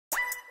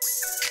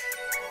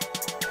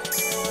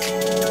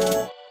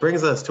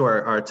Brings us to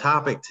our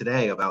topic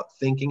today about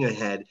thinking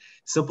ahead,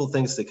 simple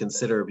things to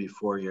consider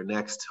before your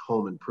next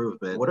home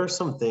improvement. What are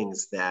some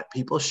things that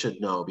people should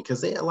know?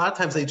 Because a lot of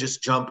times they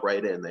just jump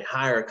right in. They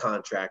hire a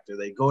contractor,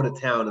 they go to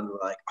town and they're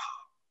like,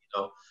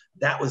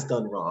 that was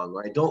done wrong,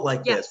 or I don't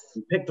like this.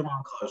 We picked the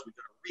wrong colors. We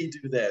got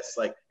to redo this.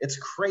 Like, it's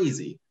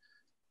crazy.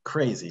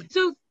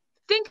 So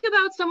think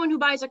about someone who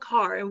buys a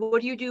car, and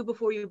what do you do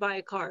before you buy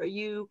a car?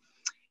 You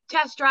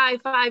test drive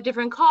 5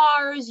 different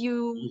cars,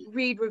 you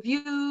read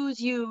reviews,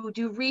 you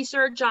do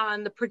research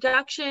on the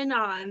production,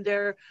 on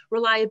their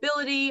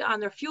reliability, on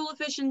their fuel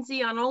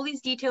efficiency, on all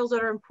these details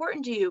that are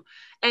important to you.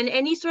 And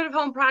any sort of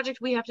home project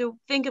we have to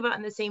think about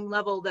in the same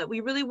level, that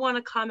we really want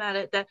to come at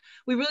it, that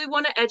we really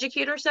want to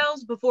educate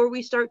ourselves before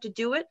we start to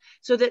do it,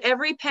 so that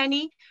every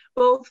penny,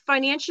 both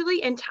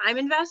financially and time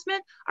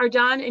investment, are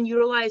done and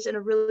utilized in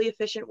a really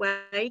efficient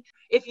way.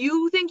 If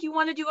you think you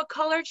want to do a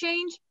color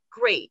change,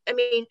 great. I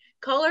mean,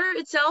 color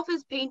itself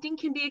as painting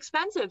can be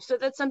expensive. So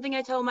that's something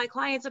I tell my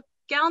clients. A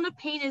gallon of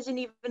paint isn't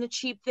even a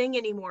cheap thing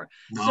anymore.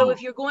 No. So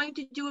if you're going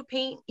to do a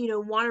paint,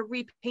 want to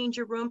repaint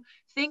your room,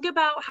 think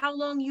about how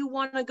long you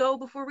want to go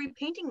before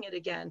repainting it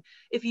again.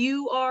 If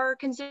you are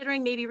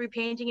considering maybe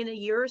repainting in a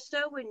year or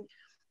so and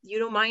you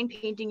don't mind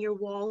painting your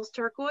walls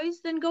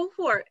turquoise, then go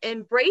for it.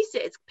 Embrace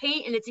it. It's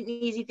paint and it's an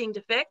easy thing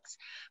to fix.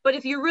 But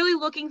if you're really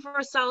looking for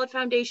a solid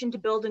foundation to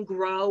build and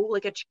grow,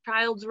 like a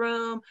child's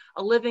room,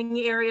 a living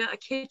area, a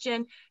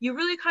kitchen, you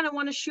really kind of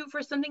want to shoot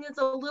for something that's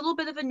a little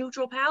bit of a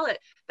neutral palette.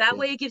 That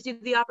way it gives you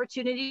the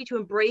opportunity to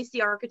embrace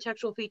the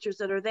architectural features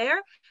that are there,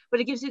 but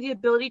it gives you the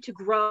ability to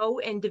grow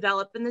and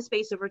develop in the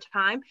space over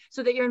time,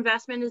 so that your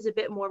investment is a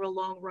bit more of a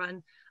long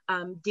run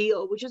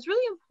deal, which is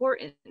really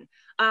important.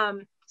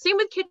 Same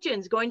with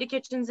kitchens, going to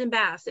kitchens and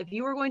baths. If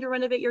you were going to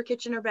renovate your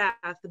kitchen or bath,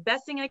 the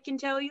best thing I can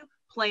tell you,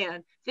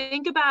 plan.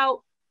 Think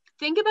about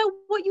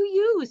what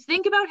you use.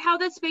 Think about how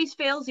that space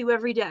fails you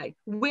every day.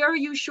 Where are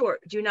you short?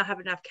 Do you not have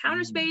enough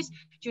counter space?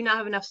 Do you not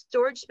have enough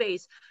storage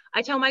space?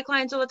 I tell my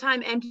clients all the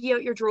time, empty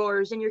out your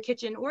drawers in your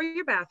kitchen or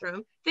your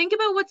bathroom. Think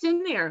about what's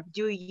in there.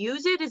 Do you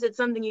use it? Is it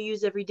something you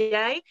use every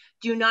day?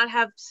 Do you not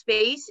have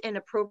space and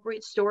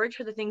appropriate storage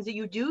for the things that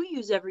you do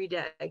use every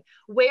day?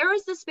 Where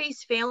is the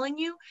space failing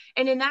you?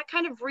 And in that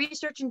kind of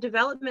research and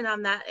development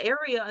on that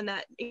area and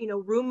that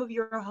room of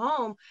your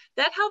home,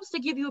 that helps to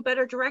give you a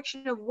better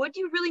direction of what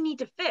do you really need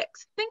to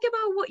fix. Think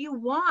about what you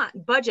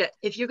want. Budget.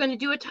 If you're going to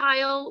do a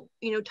tile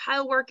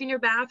work in your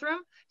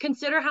bathroom,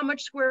 consider how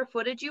much square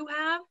footage you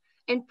have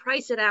and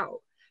price it out,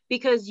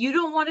 because you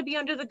don't want to be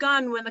under the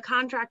gun when the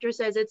contractor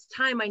says it's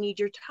time, I need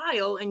your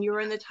tile, and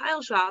you're in the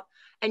tile shop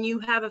and you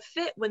have a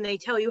fit when they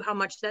tell you how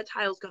much that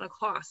tile is going to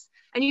cost.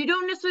 And you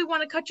don't necessarily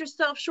want to cut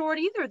yourself short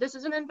either. This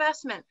is an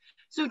investment.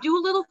 So do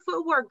a little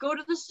footwork, go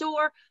to the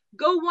store,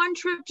 go one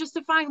trip just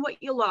to find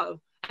what you love.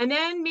 And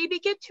then maybe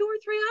get 2 or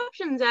 3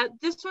 options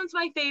at this one's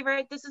my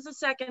favorite. This is a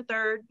second,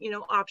 third,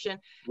 option,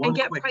 and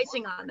get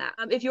pricing on that.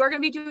 If you are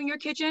going to be doing your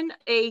kitchen,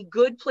 a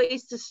good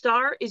place to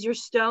start is your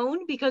stone,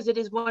 because it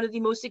is one of the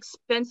most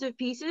expensive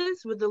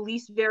pieces with the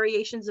least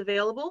variations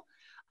available.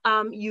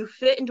 You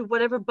fit into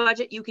whatever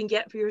budget you can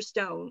get for your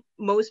stone.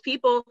 Most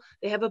people,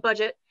 they have a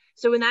budget.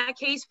 So in that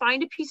case,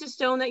 find a piece of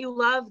stone that you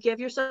love, give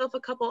yourself a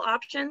couple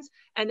options,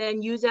 and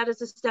then use that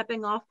as a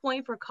stepping off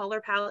point for color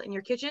palette in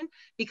your kitchen.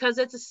 Because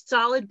it's a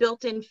solid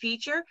built-in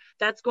feature,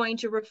 that's going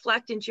to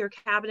reflect into your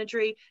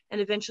cabinetry and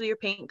eventually your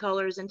paint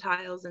colors and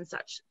tiles and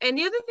such. And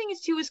the other thing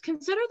is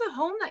consider the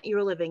home that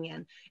you're living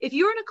in. If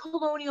you're in a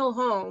colonial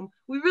home,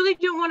 we really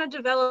don't want to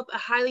develop a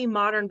highly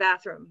modern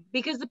bathroom,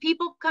 because the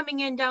people coming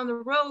in down the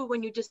road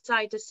when you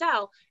decide to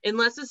sell,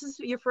 unless this is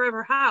your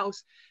forever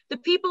house, the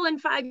people in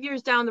 5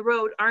 years down the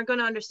road aren't going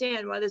to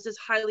understand why there's this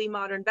highly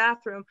modern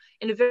bathroom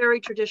in a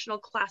very traditional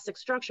classic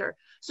structure.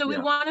 So we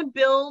want to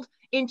build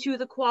into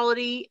the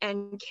quality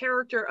and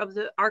character of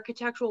the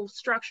architectural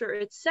structure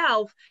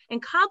itself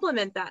and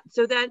complement that,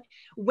 so that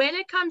when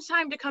it comes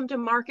time to come to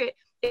market,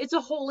 it's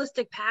a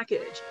holistic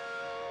package.